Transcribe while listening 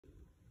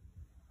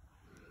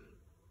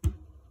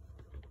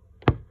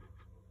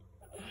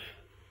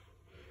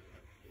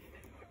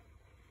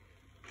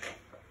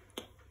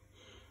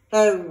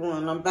Hey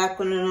everyone, I'm back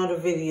with another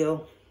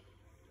video.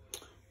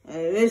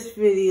 And in this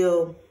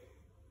video,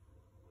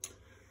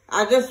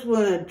 I just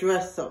want to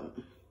address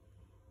something.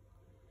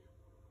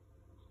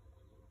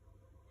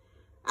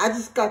 I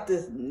just got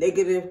this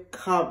negative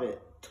comment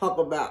talk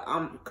about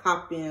I'm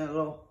copying it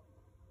all,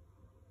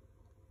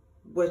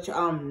 which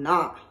I'm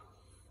not.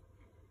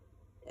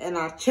 And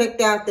I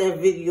checked out that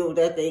video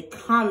that they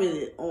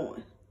commented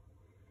on.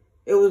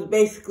 It was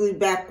basically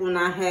back when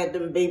I had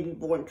them baby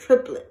born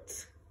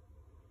triplets.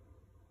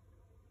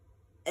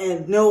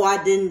 And no,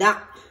 I did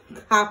not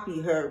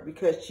copy her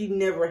because she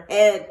never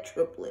had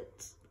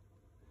triplets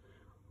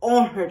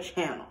on her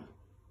channel.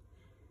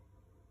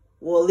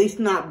 Well, at least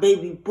not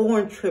baby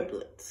born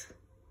triplets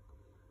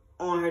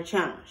on her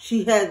channel.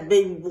 She has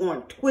baby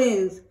born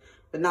twins,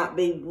 but not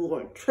baby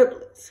born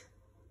triplets.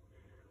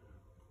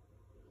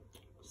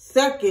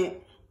 Second,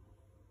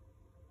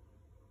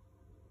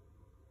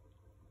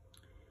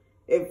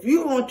 if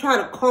you're going to try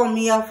to call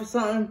me out for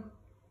something,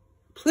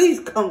 please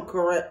come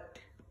correct.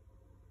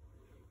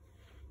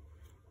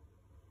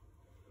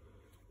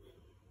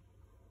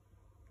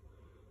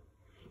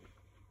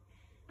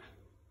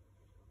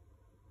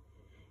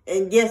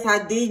 And yes,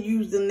 I did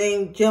use the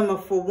name Gemma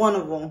for one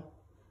of them.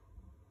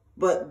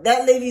 But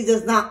that lady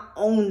does not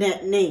own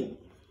that name.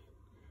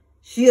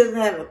 She doesn't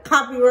have a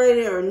copyright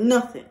or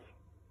nothing.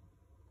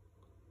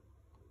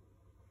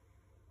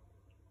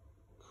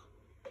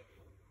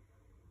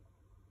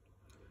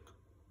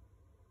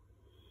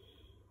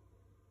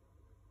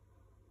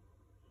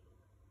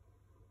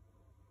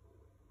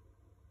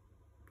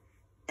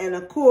 And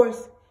of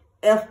course,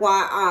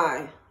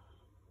 FYI,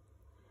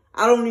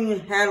 I don't even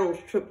have those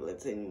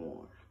triplets anymore.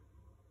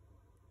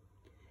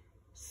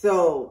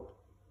 So,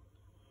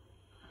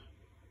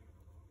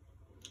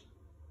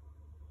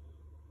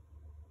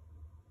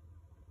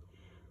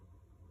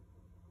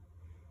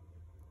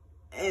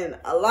 and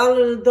a lot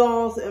of the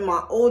dolls in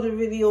my older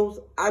videos,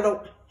 I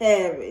don't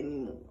have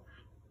anymore.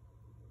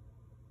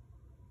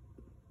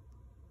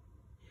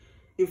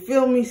 You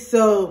feel me?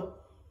 So,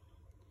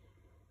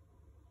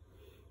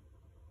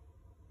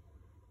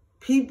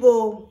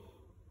 people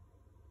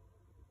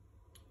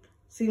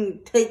seem to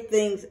take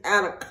things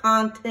out of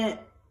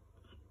content.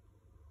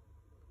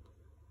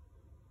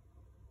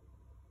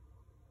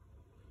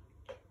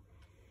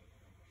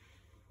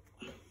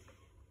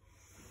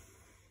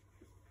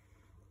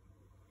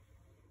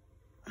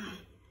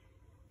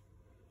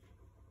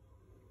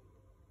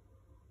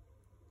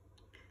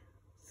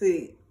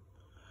 See,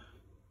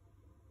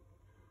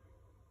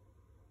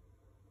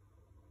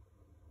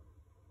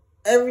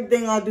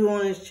 everything I do on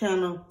this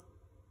channel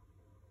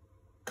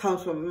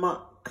comes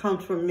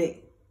from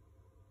me.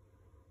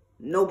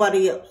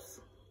 Nobody else.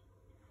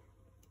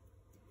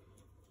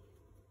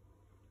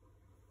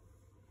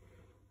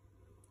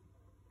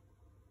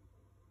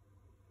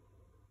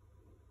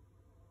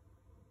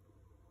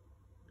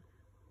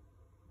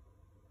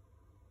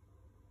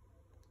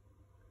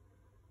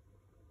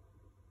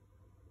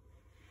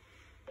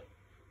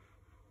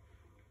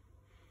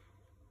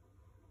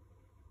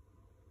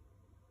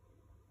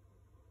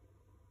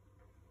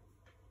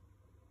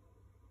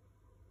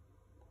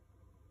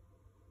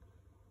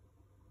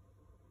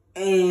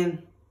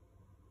 And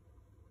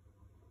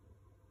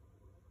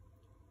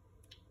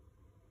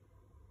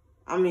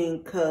I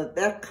mean, cause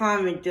that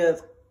comment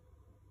just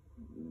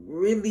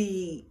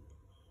really,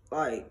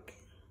 like,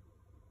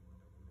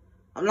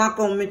 I'm not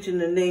gonna mention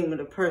the name of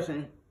the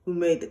person who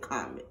made the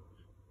comment,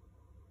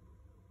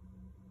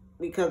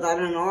 because I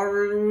done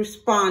already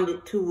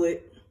responded to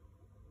it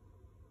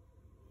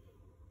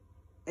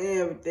and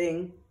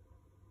everything.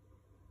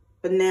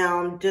 But now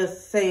I'm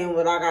just saying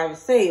what I gotta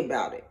say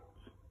about it.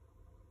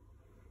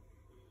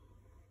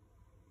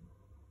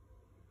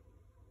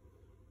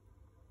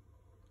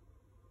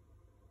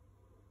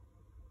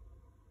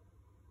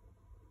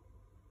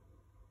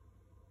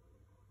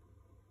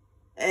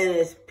 And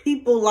it's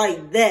people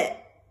like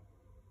that,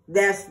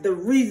 that's the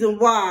reason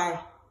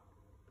why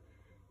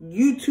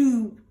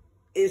YouTube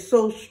is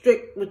so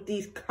strict with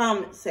these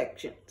comment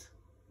sections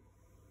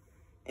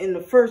in the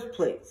first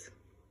place.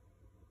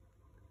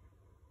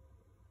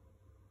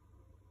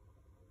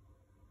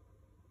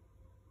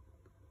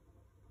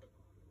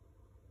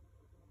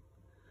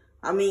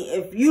 I mean,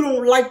 if you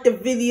don't like the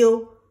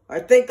video or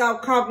think I'm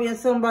copying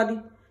somebody,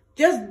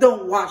 just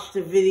don't watch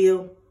the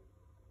video.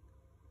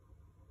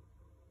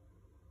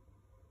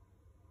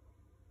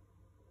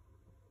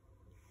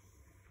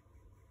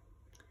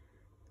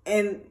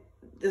 And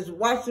just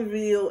watch the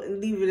video and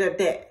leave it at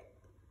that.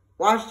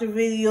 Watch the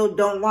video,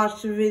 don't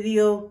watch the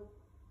video.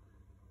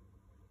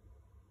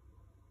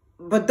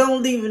 But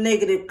don't leave a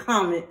negative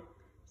comment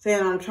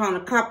saying I'm trying to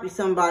copy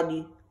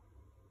somebody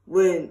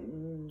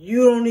when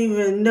you don't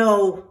even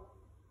know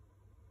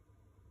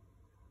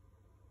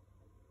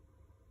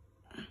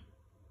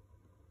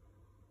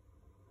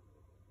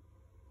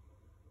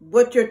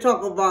what you're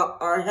talking about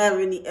or have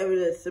any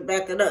evidence to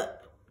back it up.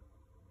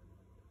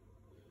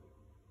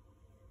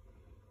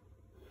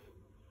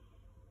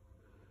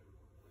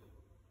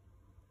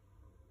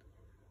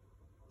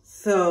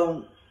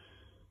 So,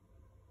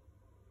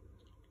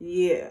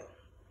 yeah.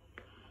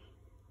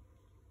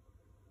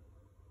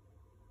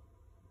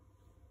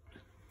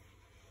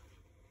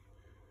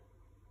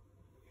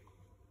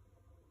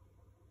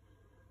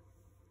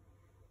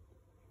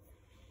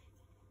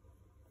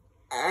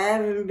 I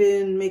haven't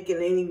been making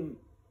any,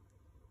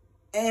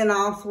 and I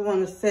also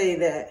want to say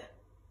that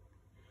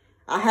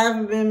I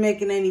haven't been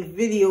making any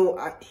video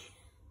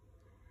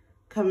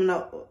coming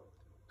up.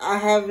 I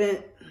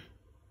haven't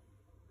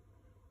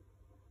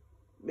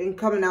been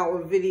coming out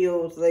with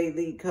videos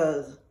lately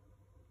because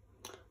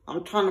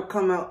I'm trying to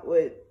come up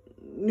with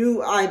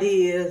new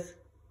ideas.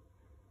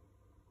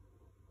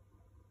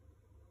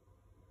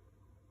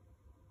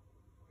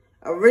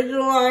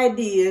 Original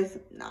ideas,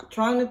 not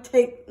trying to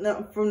take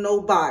nothing from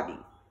nobody.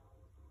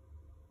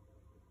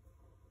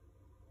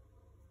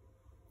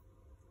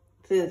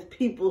 Since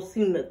people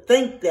seem to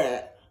think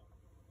that.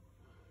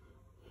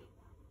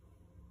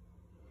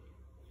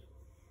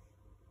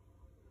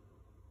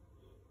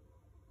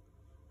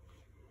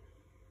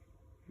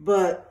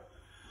 But,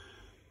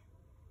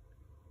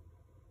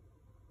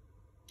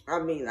 I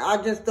mean,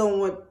 I just don't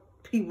want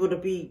people to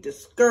be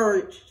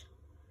discouraged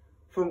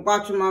from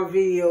watching my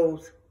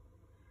videos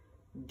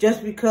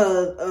just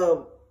because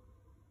of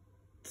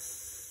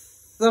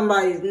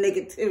somebody's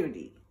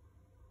negativity.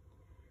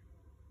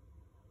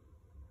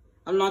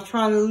 I'm not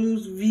trying to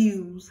lose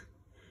views.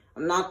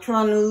 I'm not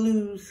trying to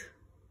lose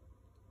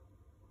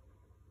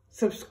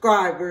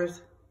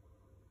subscribers.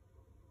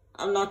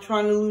 I'm not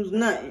trying to lose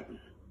nothing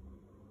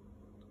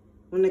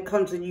when it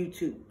comes to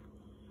YouTube.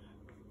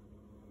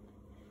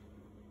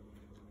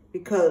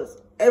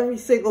 Because every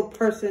single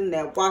person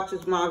that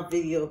watches my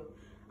video,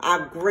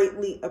 I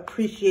greatly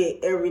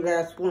appreciate every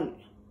last one.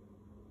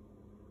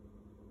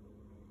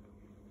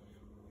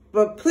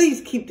 But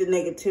please keep the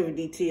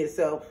negativity to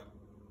yourself.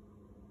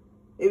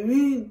 If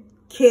you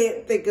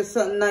can't think of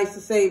something nice to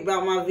say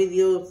about my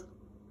videos,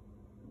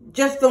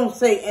 just don't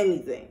say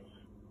anything.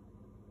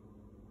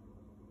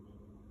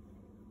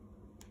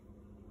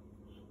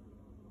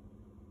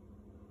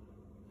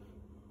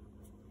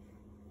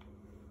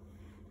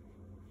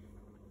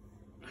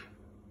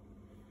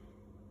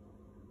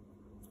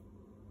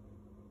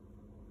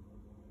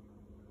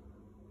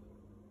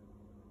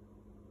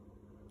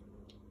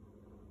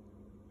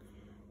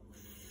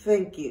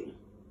 Thank you.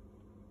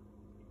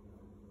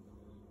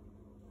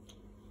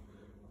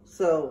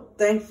 So,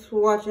 thanks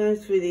for watching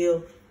this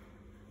video.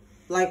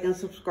 Like and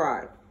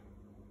subscribe.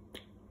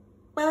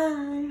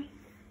 Bye.